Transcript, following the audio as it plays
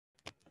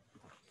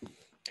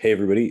Hey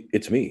everybody,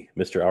 it's me,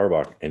 Mr.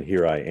 Auerbach, and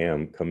here I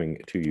am coming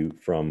to you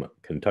from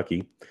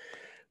Kentucky,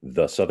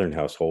 the Southern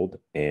household,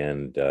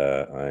 and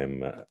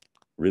I'm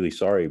really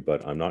sorry,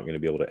 but I'm not going to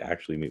be able to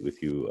actually meet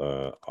with you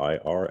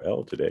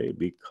IRL today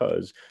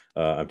because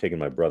I'm taking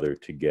my brother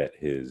to get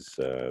his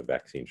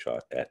vaccine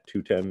shot at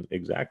 2:10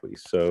 exactly,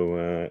 so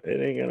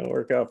it ain't going to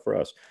work out for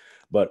us,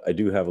 but I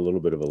do have a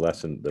little bit of a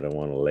lesson that I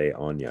want to lay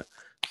on you.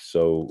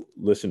 So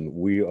listen,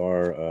 we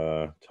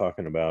are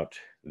talking about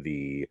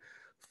the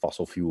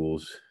fossil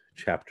fuels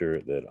chapter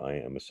that I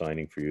am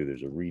assigning for you.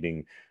 There's a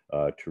reading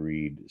to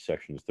read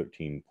sections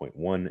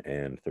 13.1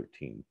 and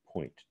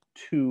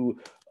 13.2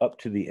 up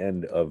to the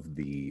end of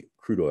the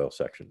crude oil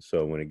section.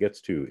 So when it gets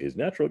to is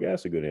natural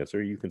gas a good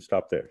answer, you can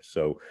stop there.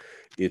 So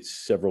it's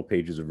several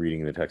pages of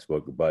reading in the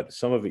textbook, but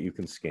some of it you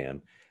can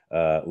scan.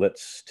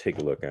 Let's take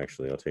a look.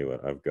 Actually, I'll tell you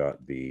what, I've got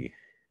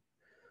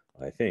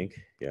I think,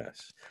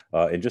 yes.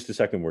 In just a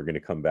second, we're going to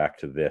come back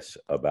to this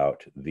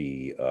about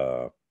the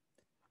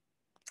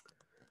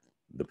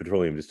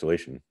petroleum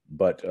distillation,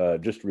 but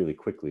just really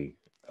quickly,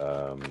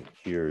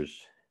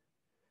 here's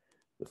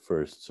the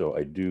first. So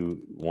I do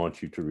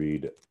want you to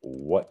read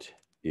what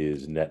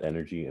is net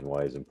energy and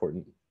why is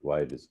important.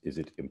 Why is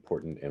it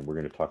important? And we're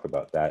going to talk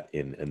about that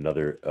in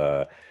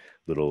another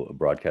little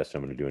broadcast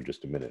I'm going to do in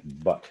just a minute.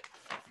 But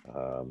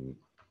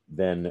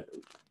then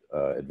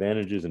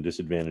advantages and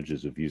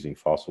disadvantages of using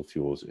fossil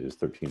fuels is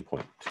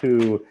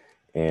 13.2,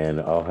 and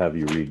I'll have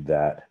you read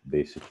that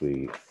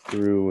basically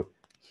through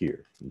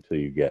here until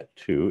you get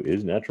to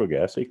is natural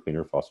gas a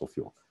cleaner fossil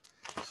fuel?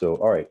 So,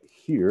 all right,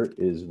 here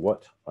is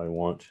what I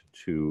want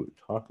to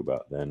talk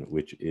about then,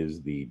 which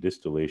is the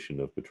distillation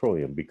of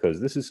petroleum,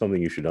 because this is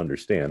something you should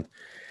understand.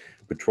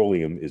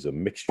 Petroleum is a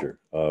mixture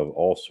of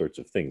all sorts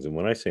of things. And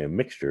when I say a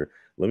mixture,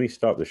 let me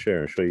stop the share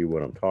and show you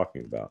what I'm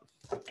talking about.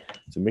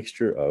 It's a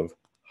mixture of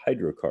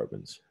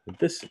hydrocarbons.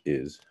 This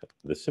is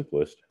the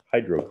simplest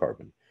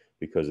hydrocarbon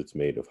because it's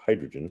made of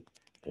hydrogen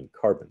and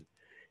carbon.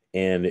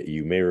 And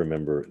you may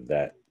remember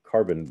that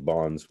carbon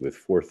bonds with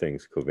four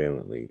things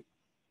covalently.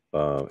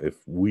 If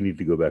we need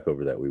to go back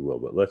over that, we will.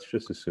 But let's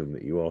just assume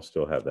that you all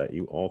still have that.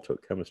 You all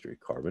took chemistry.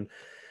 Carbon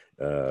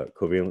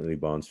covalently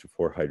bonds to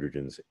four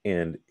hydrogens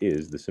and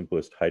is the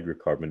simplest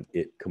hydrocarbon.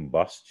 It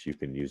combusts. You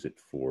can use it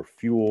for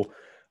fuel,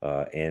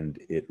 and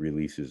it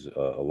releases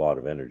a lot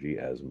of energy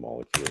as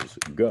molecules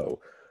go.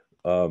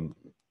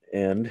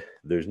 And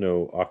there's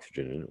no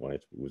oxygen in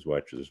it,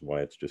 which is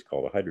why it's just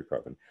called a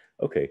hydrocarbon.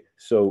 Okay,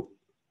 so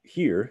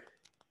here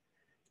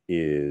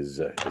is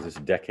this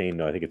decane?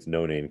 No, I think it's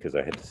nonane because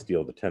I had to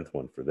steal the 10th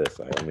one for this.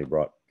 I only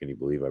brought, can you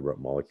believe I brought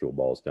molecule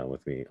balls down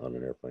with me on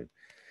an airplane?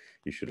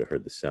 You should have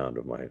heard the sound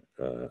of my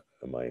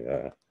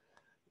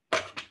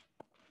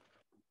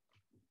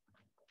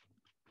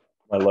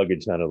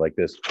luggage sounded like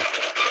this.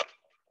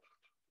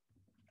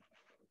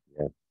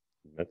 Yeah,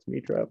 that's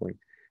me traveling.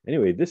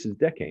 Anyway, this is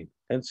decane.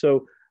 And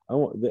so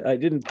I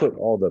didn't put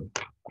all the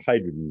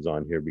hydrogens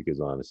on here because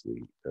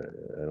honestly,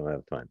 I don't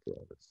have time for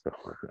all this. So,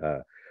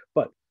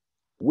 but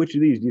which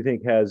of these do you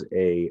think has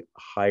a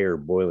higher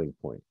boiling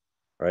point,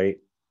 right?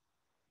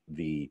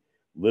 The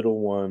little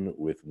one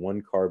with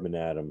one carbon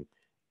atom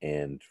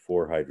and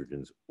four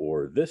hydrogens,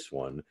 or this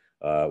one,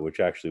 which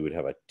actually would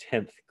have a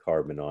 10th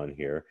carbon on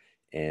here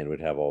and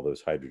would have all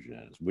those hydrogen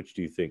atoms? Which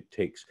do you think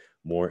takes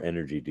more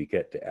energy to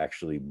get to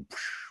actually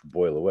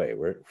boil away?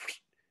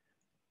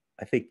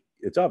 I think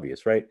it's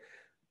obvious, right?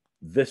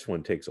 This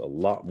one takes a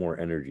lot more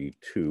energy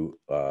to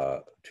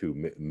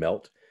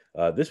melt.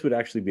 This would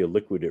actually be a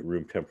liquid at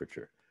room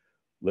temperature.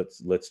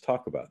 Let's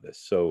talk about this.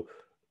 So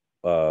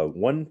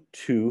 1,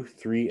 2,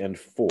 3, and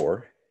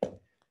 4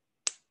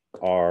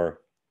 are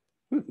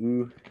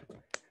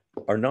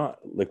not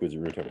liquids at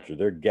room temperature.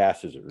 They're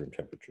gases at room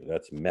temperature.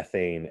 That's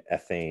methane,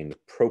 ethane,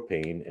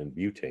 propane, and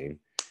butane.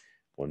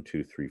 1,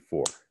 2, 3,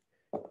 4.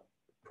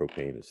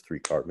 Propane is 3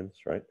 carbons,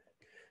 right?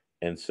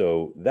 And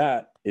so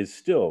that is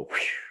still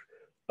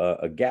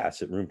a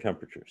gas at room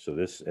temperature. So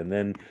this, and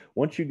then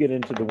once you get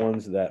into the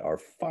ones that are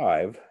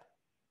 5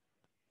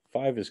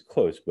 is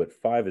close, but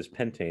 5 is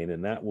pentane,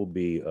 and that will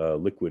be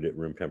liquid at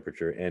room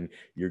temperature. And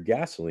your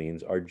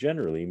gasolines are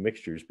generally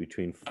mixtures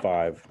between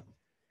 5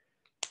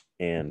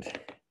 and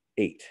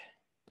 8,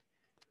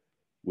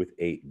 with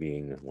 8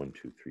 being 1,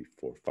 2, 3,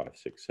 4, 5,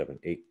 6, 7,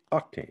 8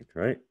 octane,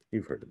 right?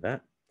 You've heard of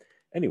that.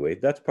 Anyway,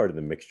 that's part of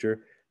the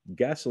mixture.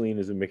 Gasoline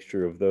is a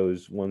mixture of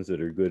those ones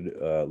that are good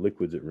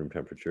liquids at room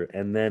temperature.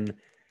 And then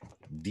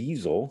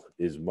diesel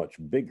is much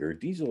bigger.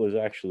 Diesel is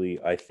actually,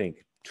 I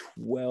think,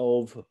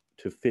 12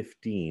 to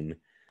 15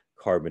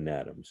 carbon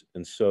atoms.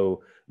 And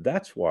so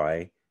that's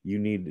why you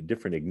need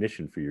different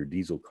ignition for your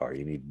diesel car.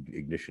 You need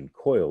ignition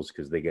coils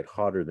because they get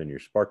hotter than your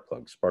spark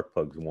plugs. Spark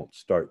plugs won't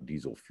start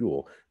diesel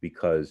fuel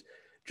because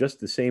just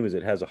the same as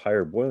it has a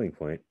higher boiling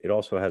point, it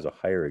also has a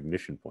higher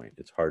ignition point.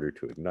 It's harder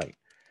to ignite.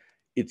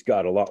 It's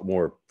got a lot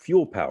more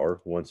fuel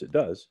power once it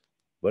does.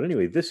 But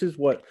anyway, this is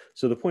what,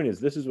 so the point is,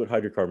 this is what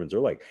hydrocarbons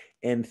are like.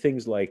 And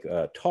things like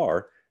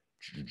tar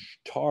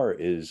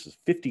is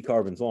 50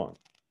 carbons long.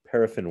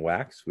 paraffin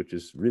wax, which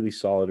is really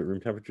solid at room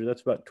temperature,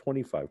 that's about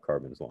 25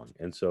 carbons long.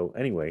 And so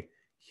anyway,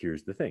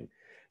 here's the thing.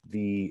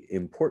 The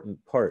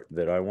important part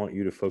that I want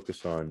you to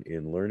focus on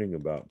in learning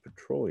about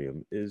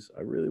petroleum is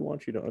I really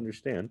want you to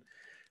understand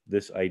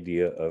this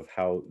idea of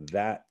how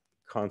that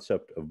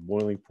concept of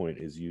boiling point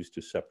is used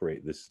to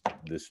separate this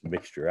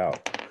mixture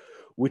out,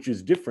 which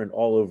is different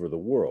all over the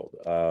world.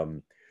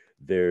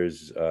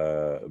 There's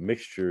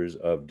mixtures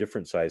of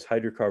different size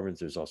hydrocarbons.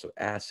 There's also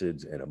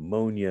acids and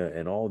ammonia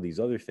and all these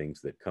other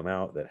things that come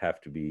out that have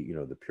to be, you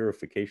know, the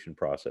purification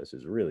process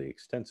is really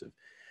extensive,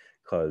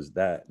 because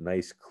that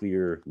nice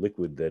clear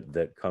liquid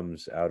that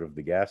comes out of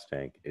the gas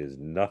tank is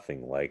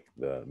nothing like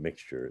the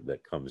mixture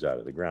that comes out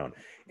of the ground.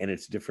 And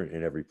it's different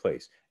in every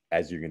place.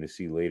 As you're going to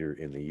see later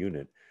in the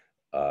unit,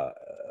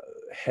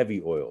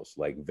 heavy oils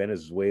like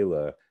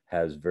Venezuela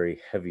has very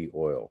heavy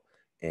oil,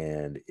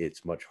 and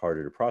it's much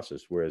harder to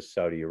process, whereas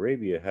Saudi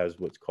Arabia has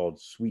what's called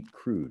sweet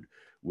crude,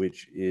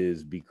 which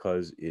is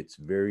because it's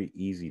very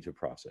easy to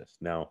process.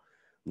 Now,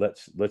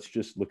 let's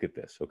just look at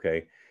this,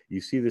 okay? You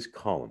see this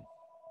column,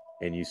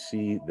 and you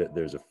see that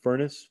there's a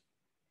furnace,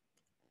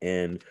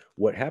 and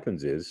what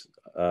happens is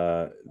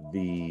let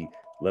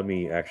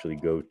me actually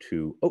go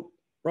to, oh,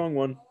 wrong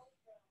one.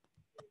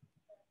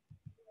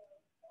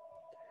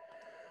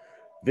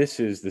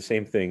 This is the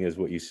same thing as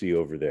what you see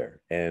over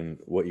there. And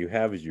what you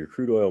have is your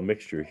crude oil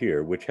mixture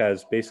here, which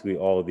has basically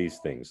all of these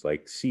things.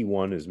 Like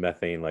C1 is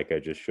methane, like I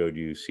just showed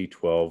you.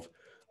 C12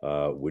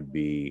 would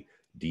be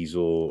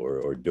diesel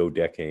or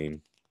dodecane,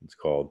 it's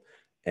called.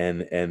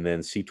 And then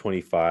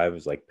C25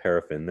 is like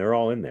paraffin. They're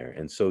all in there.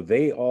 And so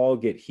they all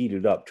get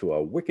heated up to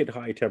a wicked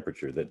high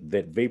temperature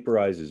that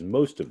vaporizes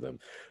most of them.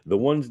 The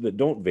ones that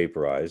don't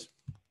vaporize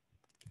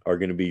are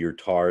going to be your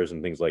tars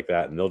and things like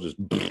that, and they'll just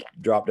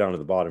drop down to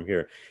the bottom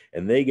here,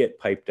 and they get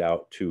piped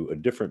out to a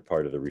different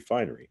part of the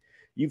refinery.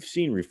 You've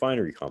seen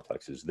refinery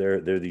complexes.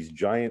 They're these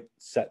giant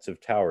sets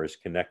of towers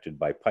connected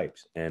by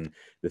pipes, and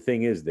the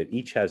thing is that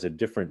each has a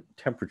different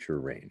temperature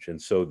range,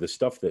 and so the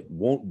stuff that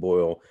won't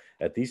boil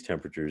at these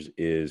temperatures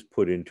is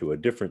put into a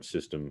different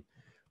system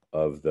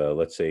of the,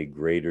 let's say,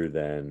 greater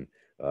than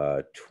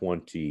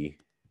 20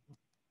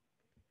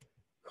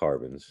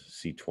 carbons,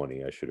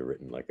 C20, I should have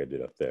written like I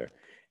did up there.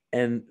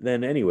 And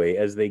then anyway,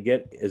 as they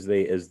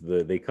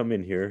come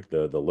in here,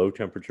 the low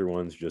temperature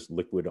ones just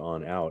liquid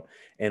on out,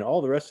 and all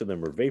the rest of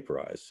them are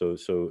vaporized.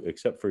 So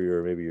except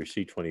for maybe your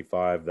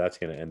C25, that's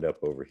going to end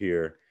up over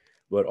here,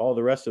 but all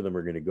the rest of them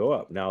are going to go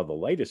up. Now the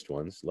lightest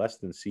ones, less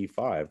than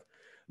C5,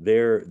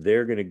 they're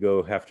going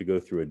to have to go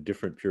through a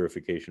different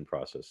purification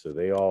process. So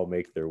they all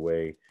make their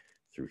way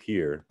through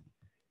here,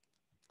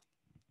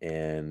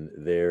 and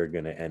they're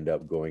going to end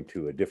up going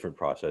to a different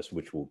process,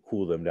 which will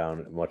cool them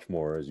down much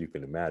more, as you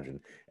can imagine,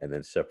 and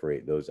then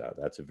separate those out.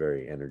 That's a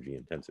very energy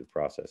intensive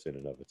process in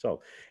and of itself.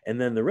 And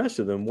then the rest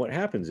of them, what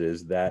happens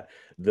is that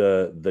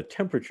the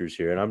temperatures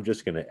here, and I'm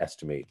just going to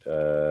estimate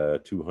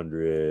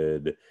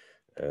 200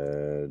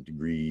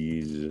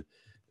 degrees,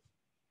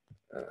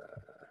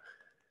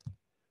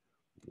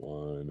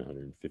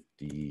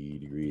 150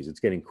 degrees.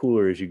 It's getting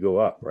cooler as you go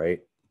up,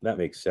 right? That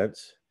makes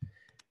sense.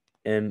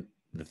 And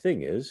the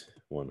thing is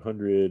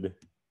 100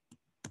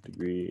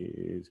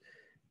 degrees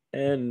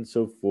and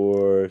so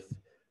forth.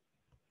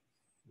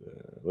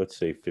 Let's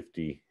say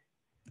 50.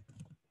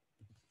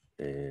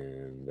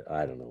 And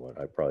I don't know what,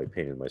 I probably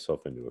painted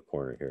myself into a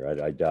corner here.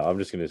 I'm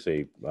just going to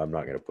say I'm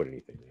not going to put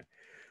anything there.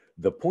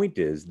 The point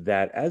is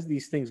that as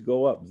these things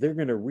go up, they're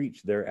going to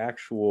reach their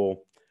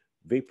actual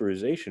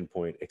vaporization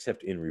point,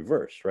 except in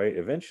reverse, right?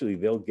 Eventually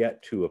they'll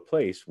get to a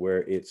place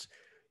where it's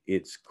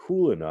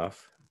cool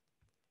enough.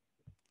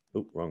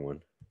 Oh, wrong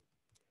one.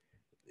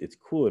 It's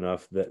cool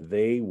enough that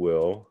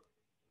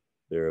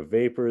they're a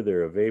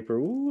vapor.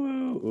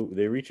 Ooh,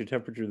 they reach a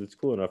temperature that's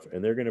cool enough,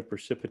 and they're going to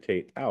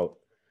precipitate out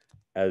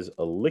as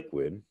a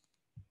liquid.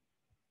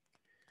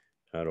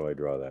 How do I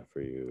draw that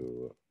for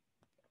you?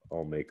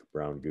 I'll make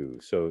brown goo.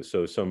 So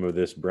some of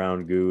this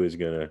brown goo is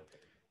going to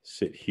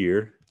sit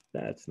here.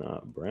 That's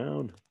not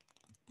brown.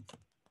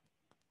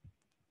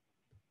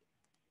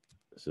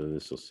 So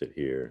this will sit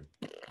here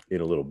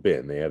in a little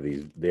bin. They have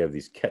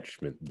these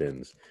catchment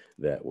bins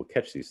that will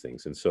catch these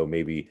things. And so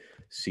maybe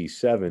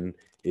C7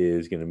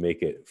 is going to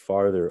make it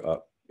farther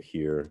up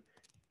here,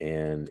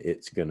 and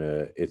it's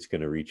gonna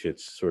reach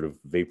its sort of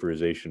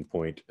vaporization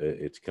point,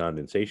 its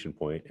condensation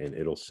point, and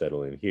it'll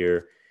settle in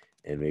here.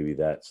 And maybe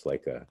that's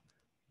like a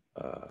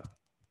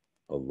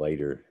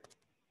lighter.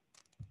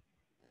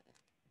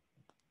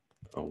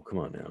 Oh, come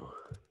on now.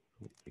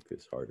 Make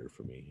this harder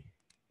for me.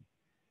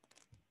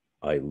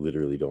 I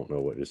literally don't know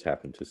what just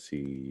happened to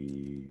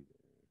C.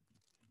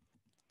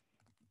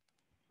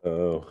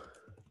 Oh,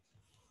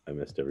 I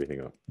messed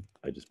everything up.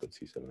 I just put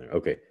C7 there.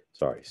 Okay,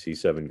 sorry.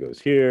 C7 goes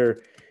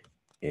here,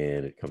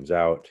 and it comes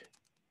out.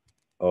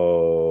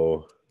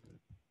 Oh,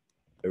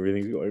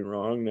 everything's going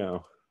wrong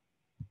now.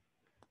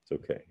 It's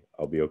okay.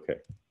 I'll be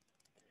okay.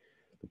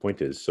 The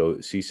point is, so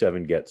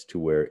C7 gets to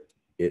where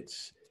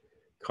its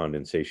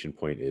condensation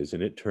point is,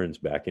 and it turns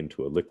back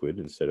into a liquid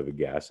instead of a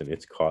gas, and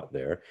it's caught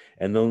there.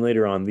 And then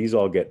later on, these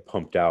all get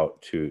pumped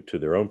out to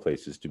their own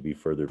places to be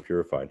further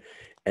purified.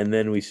 And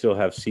then we still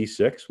have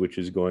C6, which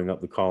is going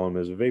up the column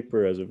as a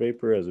vapor, as a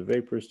vapor, as a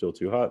vapor, still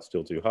too hot,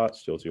 still too hot,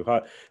 still too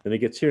hot. Then it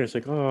gets here and it's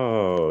like,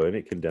 oh, and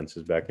it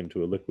condenses back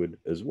into a liquid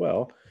as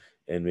well.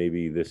 And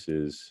maybe this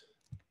is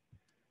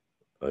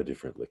a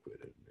different liquid,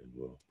 and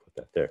we'll put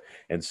that there.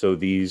 And so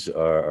these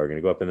are going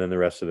to go up, and then the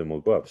rest of them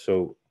will go up.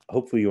 So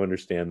hopefully you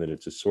understand that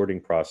it's a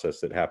sorting process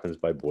that happens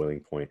by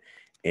boiling point.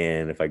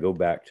 And if I go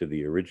back to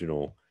the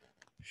original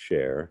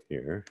share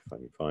here, if I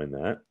can find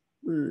that,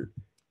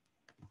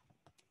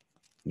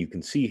 you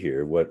can see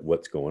here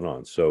what's going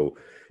on. So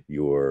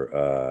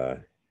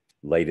your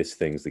lightest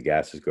things, the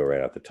gases go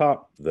right out the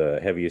top. The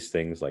heaviest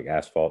things like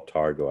asphalt,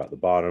 tar go out the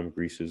bottom.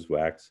 Greases,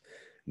 wax,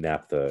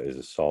 naphtha is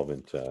a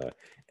solvent.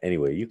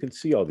 Anyway, you can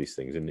see all these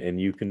things, and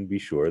you can be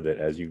sure that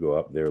as you go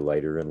up, they're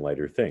lighter and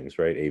lighter things,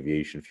 right?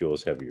 Aviation fuel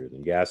is heavier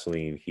than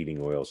gasoline. Heating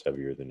oil is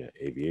heavier than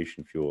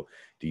aviation fuel.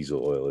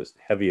 Diesel oil is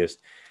the heaviest.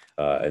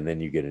 And then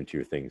you get into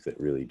your things that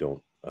really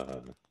don't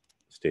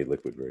stay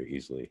liquid very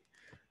easily.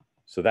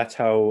 So that's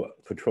how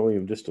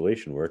petroleum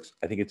distillation works.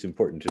 I think it's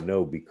important to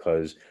know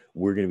because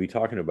we're going to be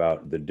talking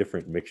about the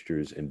different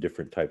mixtures and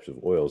different types of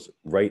oils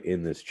right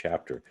in this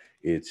chapter.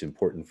 It's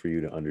important for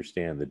you to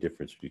understand the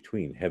difference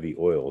between heavy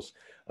oils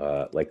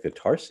like the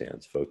tar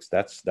sands, folks.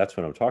 That's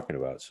what I'm talking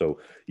about. So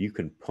you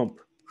can pump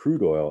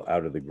crude oil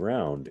out of the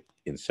ground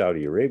in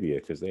Saudi Arabia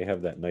because they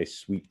have that nice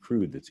sweet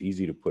crude that's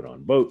easy to put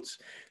on boats.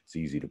 It's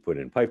easy to put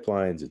in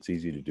pipelines. It's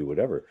easy to do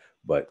whatever.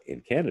 But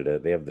in Canada,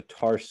 they have the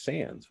tar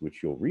sands,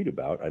 which you'll read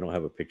about. I don't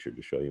have a picture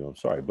to show you, I'm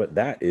sorry, but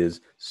that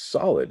is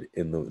solid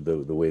in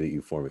the way that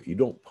you form it. You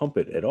don't pump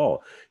it at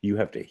all. You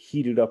have to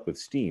heat it up with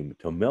steam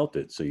to melt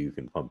it so you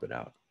can pump it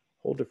out.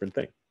 Whole different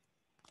thing,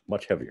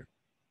 much heavier.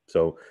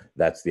 So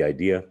that's the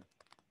idea.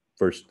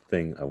 First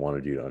thing I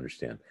wanted you to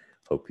understand.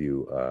 Hope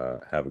you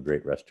have a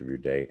great rest of your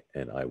day,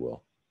 and I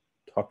will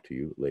talk to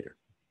you later.